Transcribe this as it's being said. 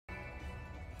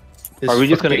Are we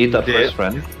just gonna eat that first,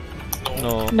 friend?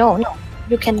 No. No.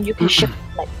 You can shift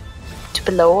like to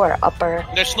below or upper.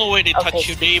 There's no way they Okay. touch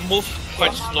you. They move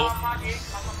quite slow.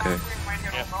 Okay.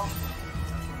 Yeah.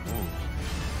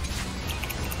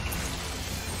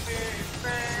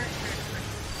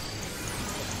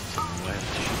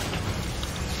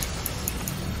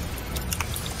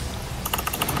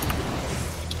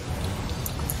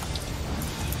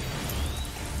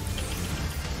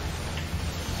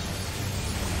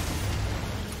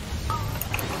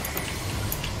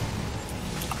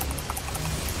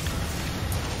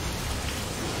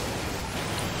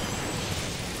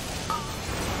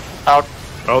 Out.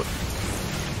 Out.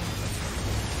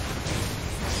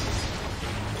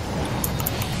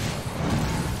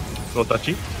 No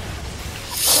touchy.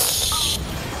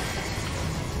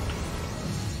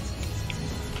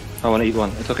 I wanna eat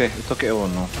one. It's okay. It's okay. Oh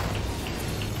no.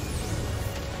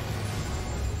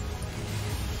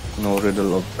 No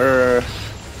riddle of earth.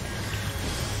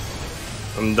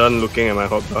 I'm done looking at my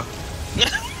hot bar.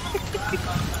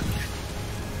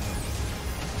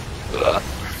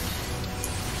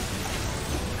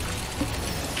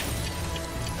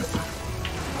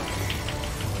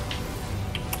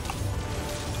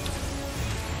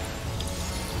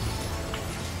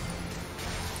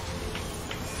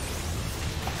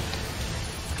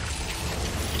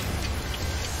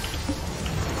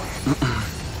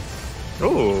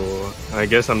 Oh, I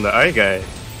guess I'm the eye guy.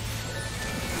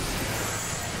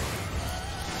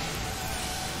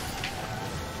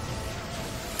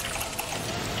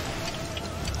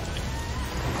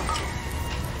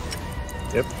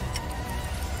 Yep.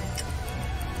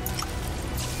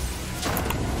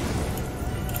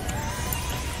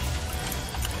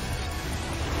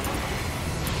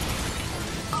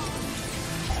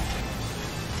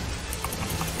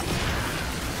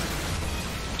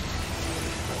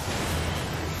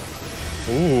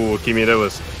 Ooh, Kimi, that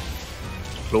was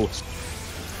close.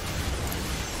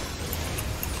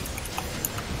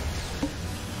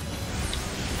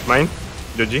 Mine?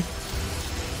 Joji?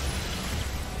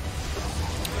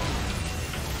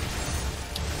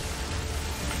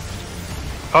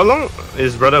 How long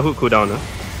is Brotherhood cooldown?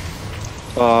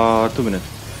 2 minutes.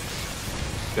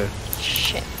 Okay.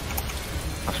 Shit.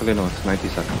 Actually, no, it's 90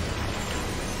 seconds.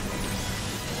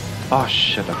 Oh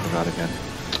shit, I forgot again.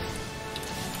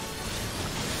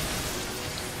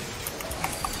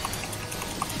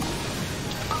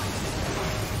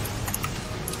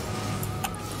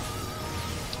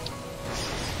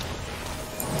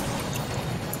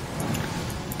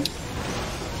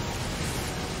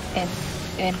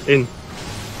 In.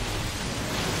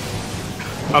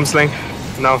 I'm slang.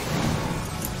 Now.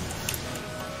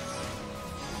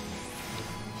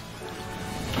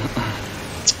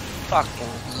 Fucking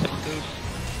dude.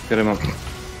 Get him up.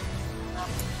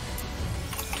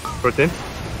 Protein.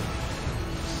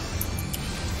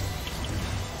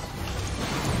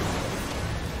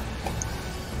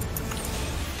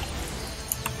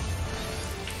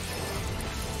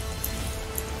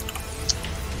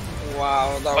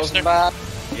 Wow, that was bad.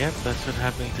 Yep, that's what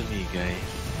happened to me, guy.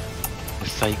 The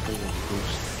cycle of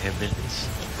ghost heavens.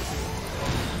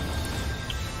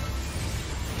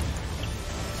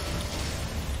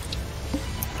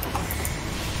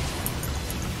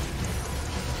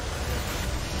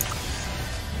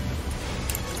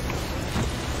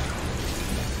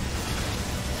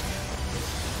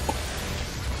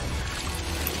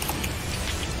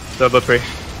 Double pray.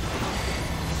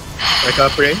 Eka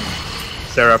pray.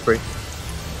 Sarah pray.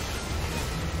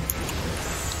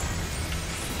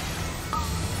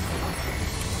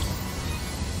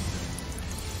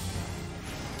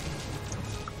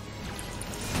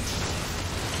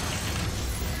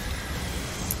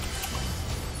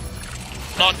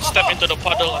 Not step into the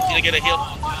puddle until you get a heal.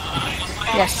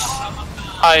 Yes.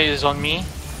 Eye is on me.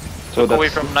 So Away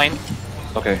that's from 9.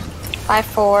 okay. 5,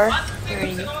 4,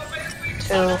 3,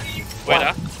 2, Wait,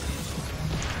 1.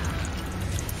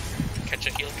 Catch a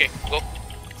heal. Okay, go.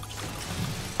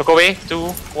 Look away. 2,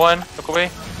 1. Look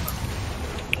away.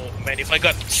 Oh man, if I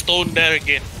got stone there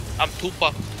again, I'm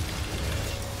Tupac.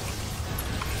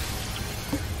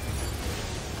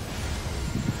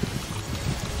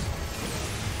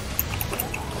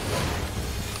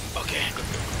 Okay, good.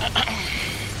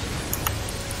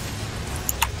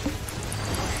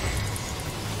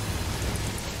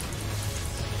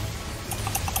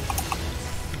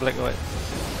 Black white.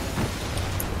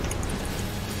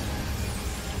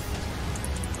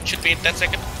 Should be in 10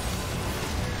 seconds.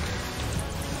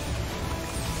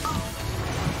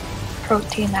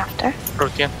 Protein after.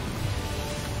 Protein.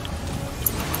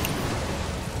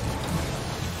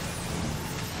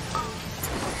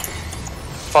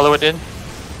 Follow it in.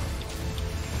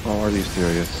 How are these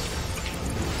serious?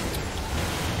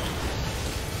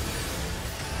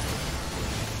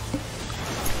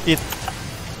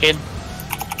 In.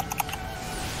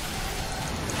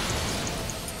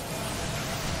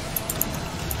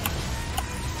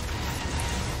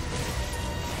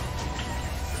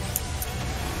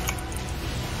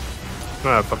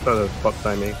 Ah, I fucked up the spot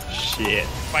timing. Shit.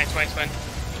 Fine, fine, fine.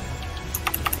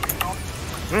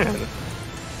 Man.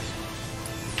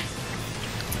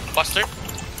 Buster.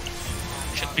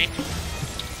 Should be.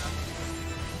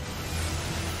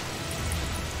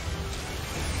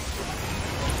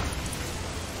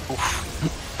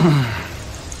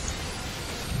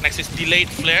 Next is delayed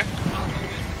flare.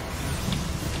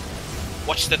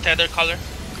 Watch the tether color.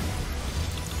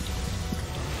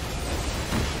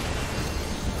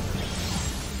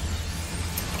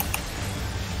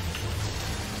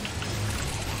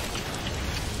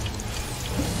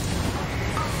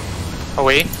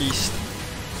 Away. East.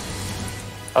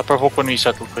 I'll provoke when we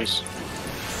settle, please.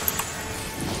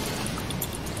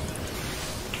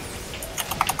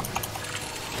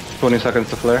 Twenty seconds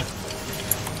to flare.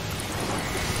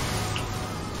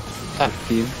 Ah.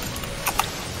 15.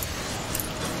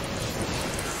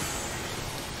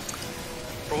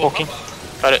 Provoking.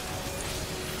 Got it.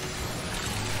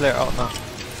 Flare out now.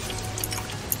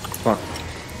 Fuck.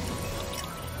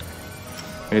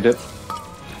 Made it.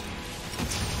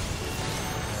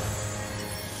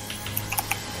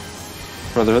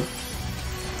 Brotherhood.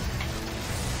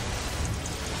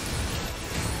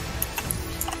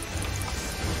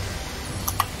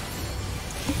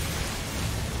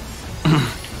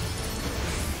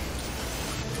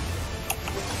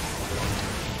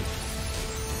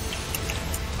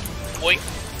 Boing.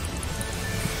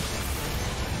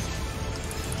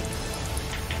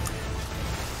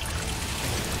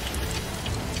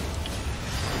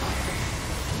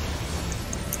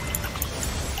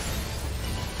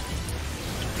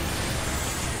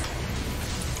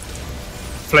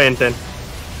 Flare in 10.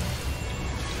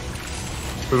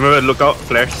 Remember, look out,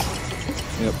 flares.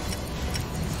 Yep.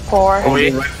 4. I'm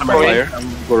moving right for my Away. fire.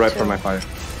 I'm go right for my fire.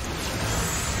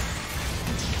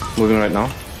 Moving right now.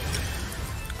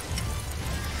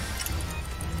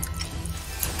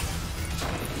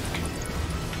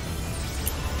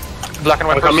 Black and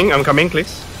white. I'm coming,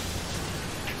 please.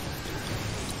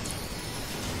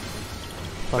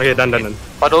 Okay, done.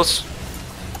 Puddles.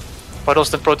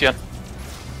 Puddles, then Protean.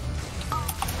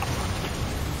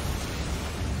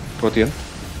 Protean.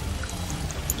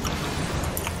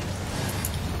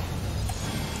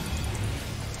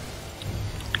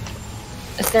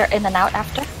 Is there in and out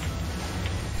after?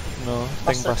 No,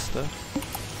 tank buster.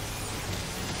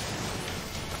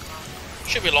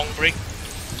 Should be long break.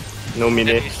 No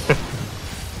minute.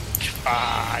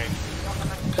 Fine.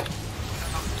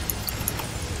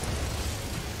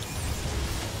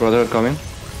 Brotherhood coming.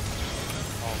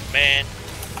 Oh man.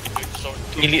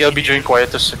 Melee LB during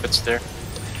quietus if it's there.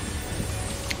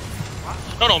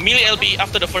 No, melee LB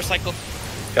after the first cycle.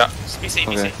 Yeah. Be safe,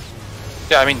 be Okay. safe.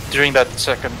 Yeah, I mean during that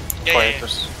second Yeah,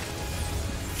 quietus.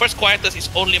 First quietus is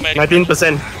only my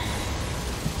 19%.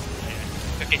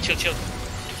 Okay, chill.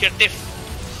 Here, Tiff.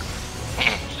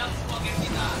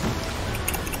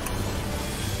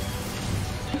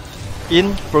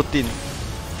 In protein.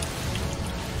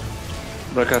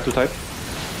 Braka 2 type.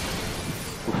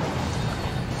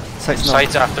 Sides now.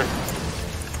 Sides after.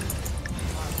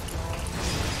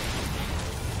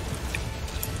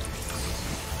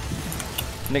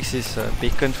 Next is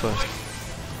bacon first.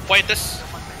 Quietus.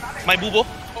 My bubo.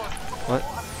 What?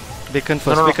 Bacon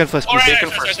first. No. Bacon first, please. Alright,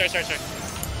 Bacon first. sorry.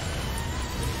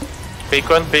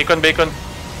 Bacon.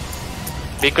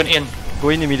 Bacon in. Go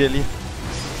in immediately.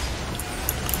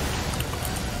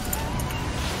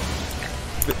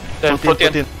 Then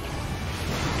Protean.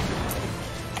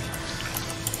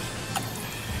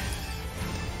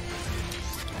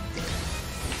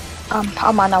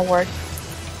 I'm on a word.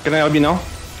 Can I LB now?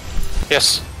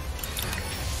 Yes.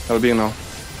 LB now.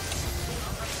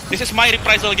 This is my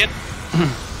reprisal again.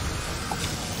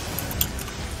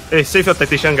 Hey, save your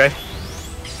tactician, guy.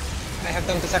 I have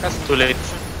 20 seconds. Too late.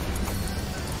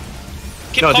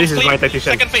 Keep No, calm, this is clean. my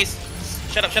tactician. Second phase.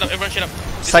 Shut up, everyone shut up.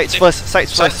 This is Sides safe. first.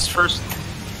 Sides Sides first. first.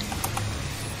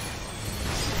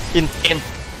 In.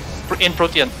 In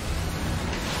Protean.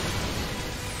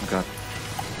 God.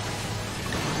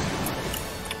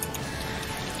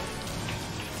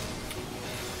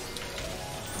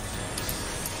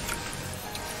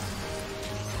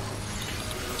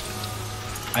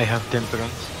 I have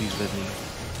temperance. Please let me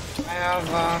know. I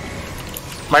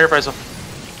have My reprisal.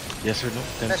 Yes or no?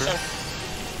 Temperance?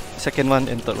 question. Second one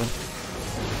and third one.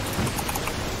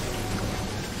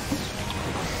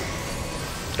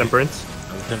 Temperance.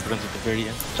 Temperance at the very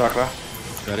end. Chakra.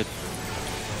 Got it.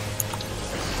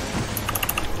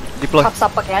 Deploy. Pops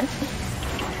up again.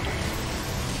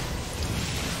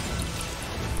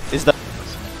 Is that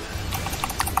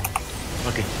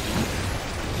Okay.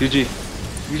 GG.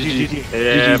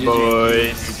 Yeah,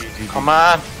 boys. Come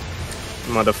on.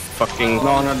 Motherfucking.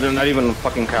 No, no, they're not even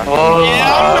fucking casting. Oh.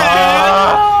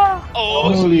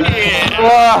 Oh, Holy yeah.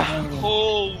 Ah.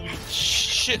 Holy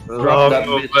shit. Long that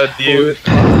bitch. overdue.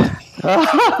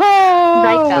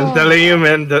 Raika. I'm telling you,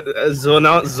 man. The zone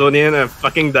out, zone in, I'm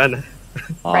fucking done.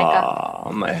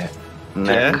 Oh, man.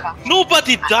 Yeah.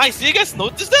 Nobody dies. Do you guys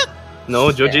notice that?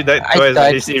 No, Joji died I twice.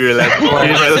 died. He's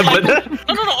irrelevant.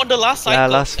 No, on the last cycle. Yeah,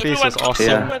 last phase was everyone- awesome.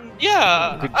 everyone-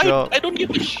 yeah, Good job. I don't give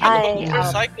a shit about the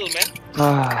whole cycle, man.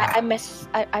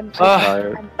 I'm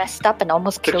Tired. I'm messed up and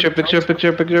almost killed. Picture.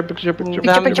 Picture.